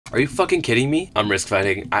Are you fucking kidding me? I'm risk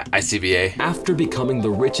fighting. ICBA. After becoming the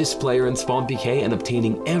richest player in SpawnPK and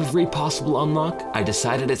obtaining every possible unlock, I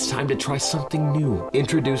decided it's time to try something new.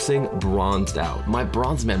 Introducing Bronzed Out, my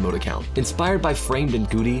BronzeManMode account. Inspired by Framed and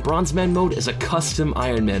Goody, BronzeManMode is a custom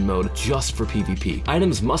Iron Man mode just for PvP.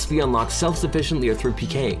 Items must be unlocked self-sufficiently or through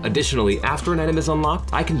PK. Additionally, after an item is unlocked,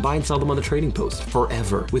 I can buy and sell them on the trading post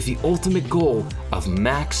forever, with the ultimate goal of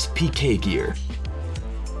max PK gear.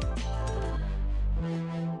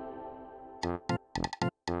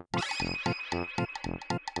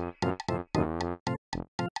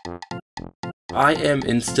 I am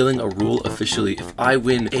instilling a rule officially. If I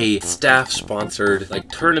win a staff-sponsored like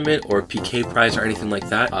tournament or PK prize or anything like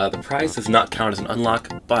that, the prize does not count as an unlock,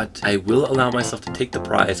 but I will allow myself to take the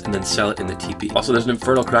prize and then sell it in the TP. Also, there's an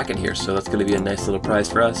Infernal Kraken here, so that's going to be a nice little prize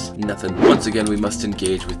for us. Nothing. Once again, we must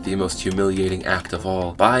engage with the most humiliating act of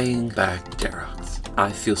all, buying back Darox. I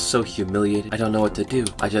feel so humiliated. I don't know what to do.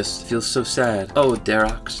 I just feel so sad. Oh,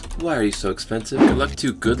 Darox, why are you so expensive? Good luck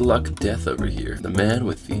to Good Luck Death over here. The man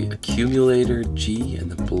with the accumulator G and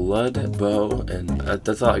the blood bow, and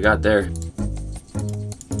that's all I got there.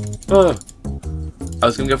 Oh! I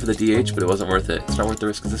was gonna go for the DH, but it wasn't worth it. It's not worth the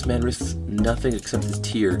risk, because this man risks nothing except his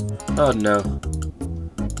tier. Oh no.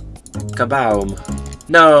 Kaboom.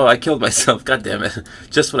 No, I killed myself. God damn it.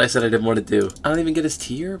 Just what I said I didn't want to do. I don't even get his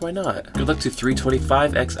tier? Why not? Good luck to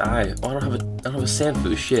 325 XI. Oh, I don't have a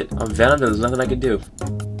Sanfu. Shit. I'm Venom. There's nothing I can do.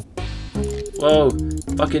 Whoa.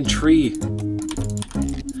 Fucking tree.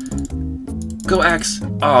 Go Axe.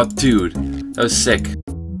 Oh, dude. That was sick.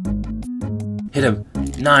 Hit him.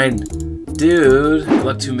 9. Dude. Good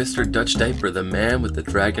luck to Mr. Dutch Diaper. The man with the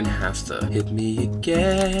dragon has to hit me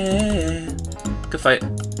again. Good fight.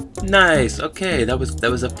 Nice. Okay, that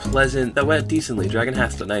was a pleasant. That went decently. Dragon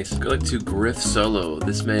Hasta, nice. Good luck to Griff Solo.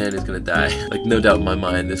 This man is gonna die. Like, no doubt in my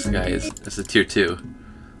mind, this guy is. That's a tier 2.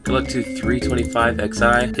 Good luck to 325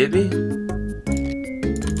 XI. Hit me.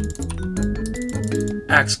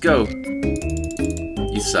 Axe, go.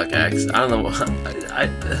 You suck, Axe. I don't know. I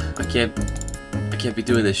can't be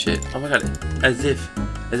doing this shit. Oh my god. As if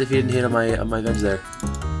he didn't hit on my venge there.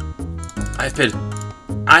 I have Pid.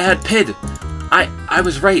 I had Pid. I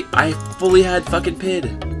was right. I fully had fucking Pid.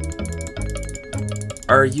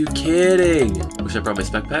 Are you kidding? Wish I brought my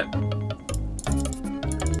spec pet.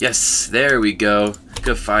 Yes, there we go.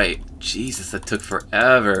 Good fight. Jesus, that took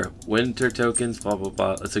forever. Winter tokens, blah, blah,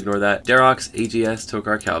 blah. Let's ignore that. Darox, AGS,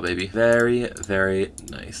 Tokar Cal, baby. Very, very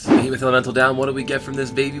nice. Behemoth Elemental down. What do we get from this,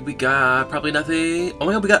 baby? We got probably nothing. Oh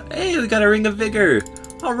my god, we got a Ring of Vigor.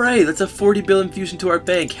 Alright, that's a 40 bill infusion to our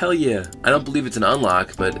bank. Hell yeah. I don't believe it's an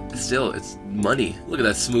unlock, but still, it's money. Look at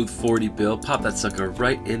that smooth 40 bill. Pop that sucker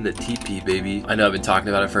right in the TP, baby. I know I've been talking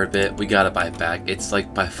about it for a bit. We gotta buy it back. It's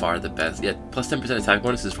like by far the best. Yeah, plus 10% attack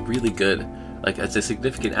bonus is really good. Like, it's a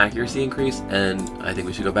significant accuracy increase, and I think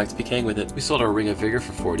we should go back to PKing with it. We sold our Ring of Vigor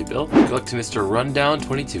for 40 bill. Good luck to Mr. Rundown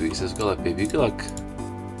 22. He says, good luck, baby. Good luck.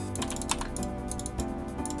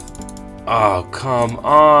 Oh, come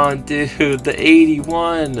on, dude. The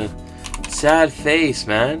 81. Sad face,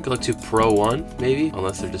 man. Good luck to Pro 1, maybe.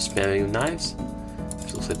 Unless they're just spamming knives.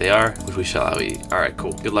 Which looks like they are. Which we shall eat. Alright,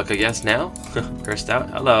 cool. Good luck, I guess, now. Cursed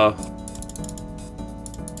out. Hello.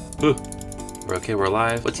 Ooh. We're okay, we're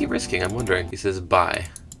alive. What's he risking? I'm wondering. He says, bye.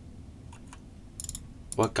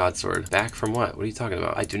 What God Sword? Back from what? What are you talking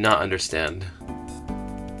about? I do not understand.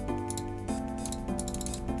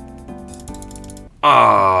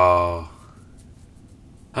 Oh.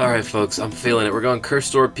 Alright folks, I'm feeling it. We're going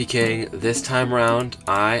Cursed Orb PKing. This time around,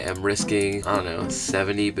 I am risking, I don't know,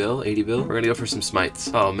 70 bill, 80 bill? We're gonna go for some smites.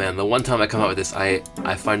 Oh man, the one time I come out with this, I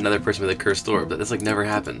find another person with a Cursed Orb. This like never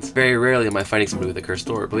happens. Very rarely am I finding somebody with a Cursed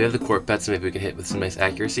Orb. But we have the Corp Pet, so maybe we can hit with some nice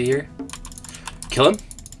accuracy here. Kill him?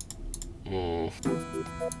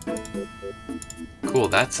 Cool,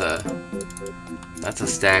 that's a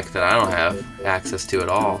stack that I don't have access to at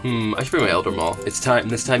all. I should bring my Elder Maul. It's time.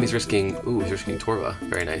 This time he's risking. Ooh, he's risking Torva.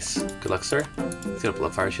 Very nice. Good luck, sir. He's got a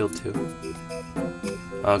Blood Fire Shield too.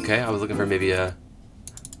 Okay, I was looking for maybe a.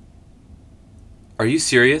 Are you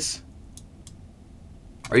serious?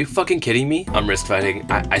 Are you fucking kidding me? I'm risk fighting.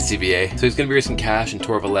 ICBA. So he's gonna be risking cash and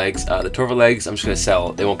Torva legs. The Torva legs, I'm just gonna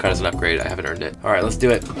sell. They won't count as an upgrade. I haven't earned it. All right, let's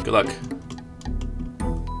do it. Good luck.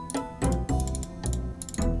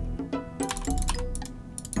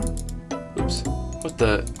 Oops. What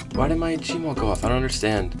the? Why did my Gmail go off? I don't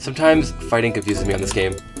understand. Sometimes fighting confuses me on this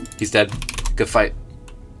game. He's dead. Good fight.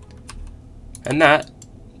 And that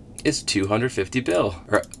is 250 bill.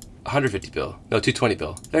 Or 150 bill. No, 220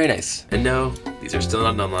 bill. Very nice. And no, these are still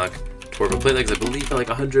not an unlock. Dwarven plate legs, I believe, are like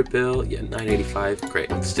 100 bill. Yeah, 985.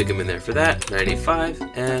 Great. Let's stick them in there for that. 985.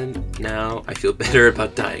 And now I feel better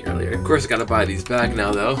about dying earlier. Of course, I gotta buy these back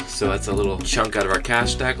now, though. So that's a little chunk out of our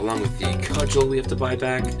cash stack, along with the cudgel we have to buy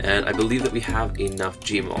back. And I believe that we have enough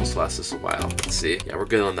Gmalls to last us a while. Let's see. Yeah, we're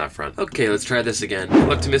good on that front. Okay, let's try this again. Good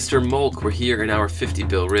luck to Mr. Mulk. We're here in our 50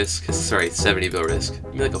 bill risk. Sorry, 70 bill risk.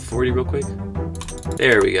 Maybe like a 40 real quick.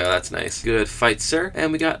 There we go, that's nice. Good fight, sir.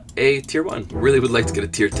 And we got a tier 1. Really would like to get a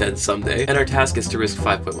tier 10 someday. And our task is to risk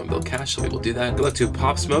 5.1 bill cash, so we will do that. Good luck to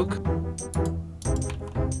Pop Smoke.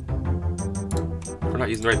 We're not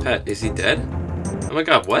using the right pet. Is he dead? Oh my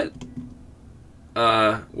god, what?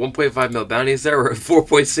 1.5 mil bounties there. We're at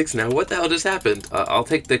 4.6 now. What the hell just happened? I'll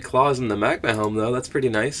take the claws and the magma helm, though. That's pretty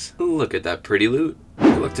nice. Look at that pretty loot.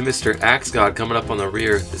 Good luck to Mr. Axe God coming up on the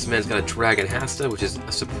rear. This man's got a Dragon Hasta, which is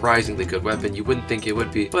a surprisingly good weapon. You wouldn't think it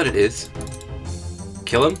would be, but it is.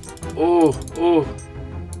 Kill him. Oh.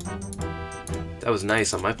 That was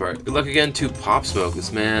nice on my part. Good luck again to Pop Smoke.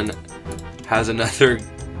 This man has another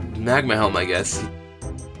magma helm, I guess.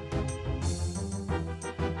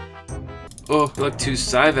 Oh, good luck to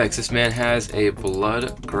Cyvex. This man has a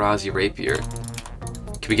Blood Grazi Rapier.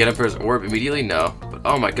 Can we get him for his orb immediately? No. But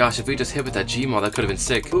oh my gosh, if we just hit with that Gmaul, that could have been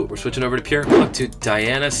sick. Ooh, we're switching over to pure. Good luck to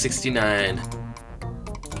Diana69.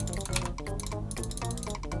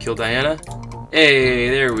 Kill Diana. Hey,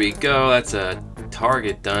 there we go. That's a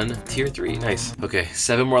target done. Tier 3, nice. Okay,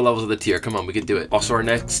 7 more levels of the tier. Come on, we can do it. Also, our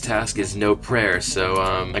next task is no prayer, so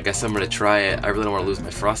I guess I'm gonna try it. I really don't want to lose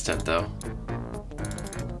my frost tent though.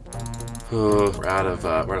 Oh, we're out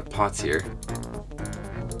of pots here.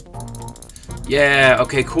 Yeah,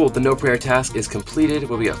 okay, cool. The no prayer task is completed.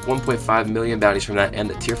 Well, we got 1.5 million bounties from that and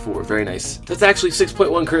the tier 4. Very nice. That's actually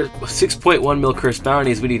 6.1 mil cursed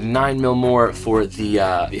bounties. We need 9 mil more for the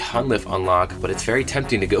Hunliff unlock, but it's very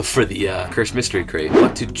tempting to go for the cursed mystery crate.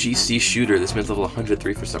 Luck to GC Shooter. This man's level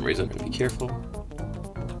 103 for some reason. Be careful.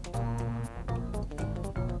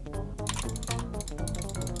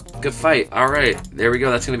 Good fight. Alright, there we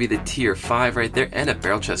go. That's going to be the tier 5 right there. And a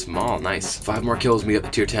barrel chest maul. Nice. 5 more kills and we get the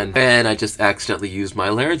tier 10. And I just accidentally used my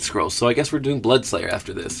Laird scroll. So I guess we're doing Bloodslayer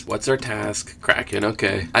after this. What's our task? Kraken.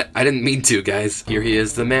 Okay. I didn't mean to, guys. Here he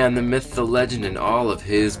is, the man, the myth, the legend, and all of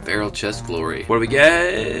his barrel chest glory. What do we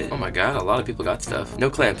get? Oh my god, a lot of people got stuff.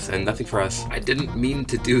 No clamps and nothing for us. I didn't mean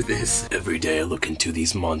to do this. Every day I look into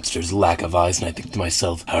these monsters' lack of eyes and I think to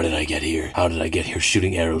myself, how did I get here? How did I get here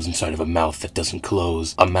shooting arrows inside of a mouth that doesn't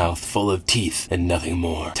close? A mouth full of teeth and nothing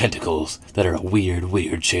more. Tentacles that are a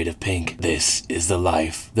weird shade of pink. This is the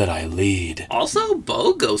life that I lead. Also,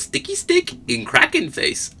 Bo goes sticky stick in Kraken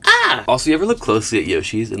face. Ah! Also, you ever look closely at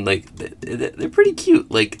Yoshi's and like, they're pretty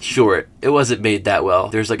cute. Like, sure, it wasn't made that well.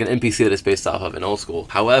 There's like an NPC that is based off of in old school.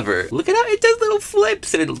 However, look at how it does little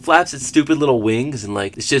flips and it flaps its stupid little wings and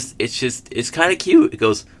like, it's kind of cute. It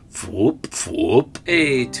goes whoop, whoop.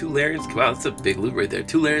 Hey, 2 Larian's keys. Wow, that's a big loot right there.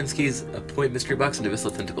 2 Larian's keys, a point mystery box, and a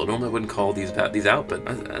Visla tentacle. Normally I wouldn't call these out, but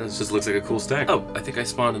it just looks like a cool stack. Oh, I think I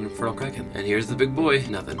spawned an Infernal Kraken. And here's the big boy.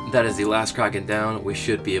 Nothing. That is the last Kraken down. We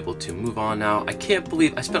should be able to move on now. I can't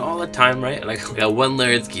believe I spent all that time, right? And I got 1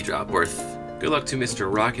 Larian's key drop worth. Good luck to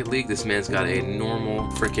Mr. Rocket League. This man's got a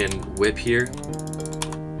normal freaking whip here.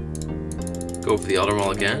 Go for the Elder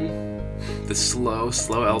Maul again. The slow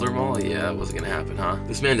Elder Maul? Yeah, it wasn't gonna happen, huh?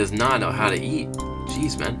 This man does not know how to eat.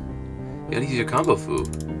 Jeez, man. You gotta use your combo food.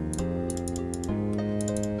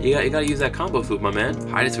 You gotta use that combo food, my man.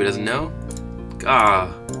 Hide it so he doesn't know.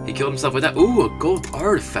 Ah, he killed himself with that. Ooh, a gold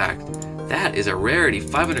artifact. That is a rarity.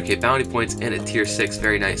 500k bounty points and a tier 6.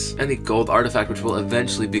 Very nice. And the gold artifact, which will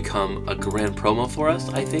eventually become a grand promo for us,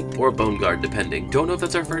 I think. Or Bone Guard, depending. Don't know if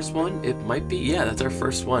that's our first one. It might be. Yeah, that's our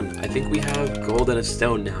first one. I think we have gold and a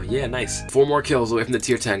stone now. Yeah, nice. 4 more kills away from the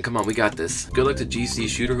tier 10. Come on, we got this. Good luck to GC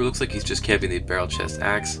Shooter, who looks like he's just camping the barrel chest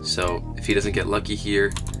axe. So if he doesn't get lucky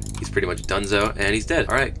here, he's pretty much donezo, and he's dead.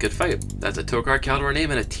 Alright, good fight. That's a Tokar Caldor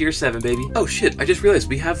name and a tier 7, baby. Oh shit, I just realized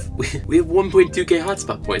we have 1.2k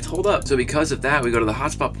hotspot points. Hold up. So because of that, we go to the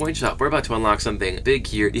hotspot point shop. We're about to unlock something big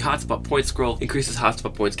here. The hotspot point scroll increases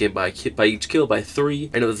hotspot points gained by each kill by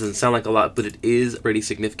 3. I know this doesn't sound like a lot, but it is pretty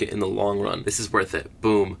significant in the long run. This is worth it.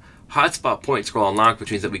 Boom. Hotspot point scroll unlocked,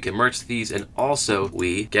 which means that we can merch these, and also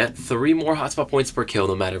we get 3 more hotspot points per kill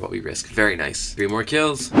no matter what we risk. Very nice. 3 more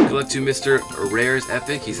kills. Good luck to Mr. Rare's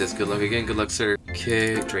Epic. He says good luck again. Good luck, sir.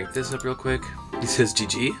 Okay, drink this up real quick. He says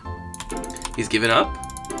GG. He's giving up.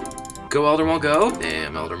 Go Elder Maul, go.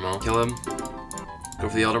 Damn, Elder Maul. Kill him. Go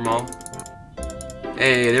for the Elder Maul.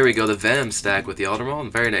 Hey, there we go. The Venom stack with the Elder Maul.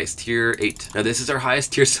 Very nice. Tier 8. Now this is our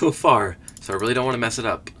highest tier so far, so I really don't want to mess it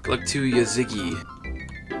up. Good luck to Yazigi.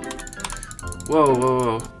 Whoa, whoa,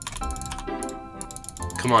 whoa.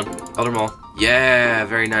 Come on, Elder Maul. Yeah,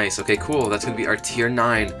 very nice. Okay, cool. That's gonna be our tier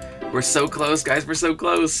 9. We're so close, guys. We're so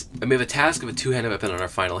close. And we have a task of a two-handed weapon on our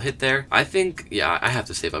final hit there. I think, yeah, I have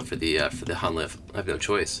to save up for the Hanlif. I have no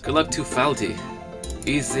choice. Good luck to Falty.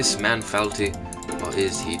 Is this man Falty, or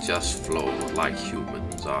is he just flawed like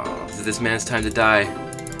humans are? Is it this man's time to die?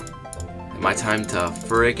 And my time to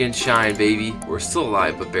frickin' shine, baby. We're still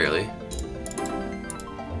alive, but barely.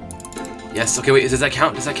 Yes. Okay. Wait. Does that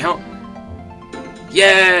count? Does that count?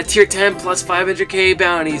 Yeah, tier 10 plus 500k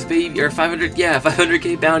bounties, baby, or 500, yeah,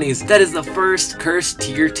 500k bounties. That is the first cursed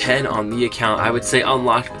tier 10 on the account. I would say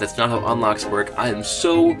unlocked, but that's not how unlocks work. I am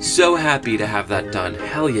so happy to have that done.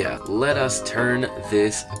 Hell yeah. Let us turn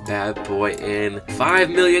this bad boy in. 5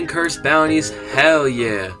 million cursed bounties, hell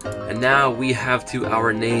yeah. And now we have to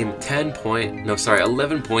our name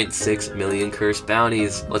 11.6 million cursed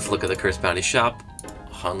bounties. Let's look at the cursed bounty shop.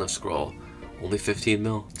 Hanlif scroll. Only 15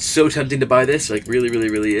 mil. So tempting to buy this, like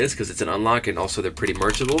really is, because it's an unlock and also they're pretty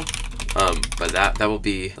merchable. But that'll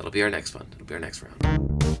be our next one. It'll be our next round.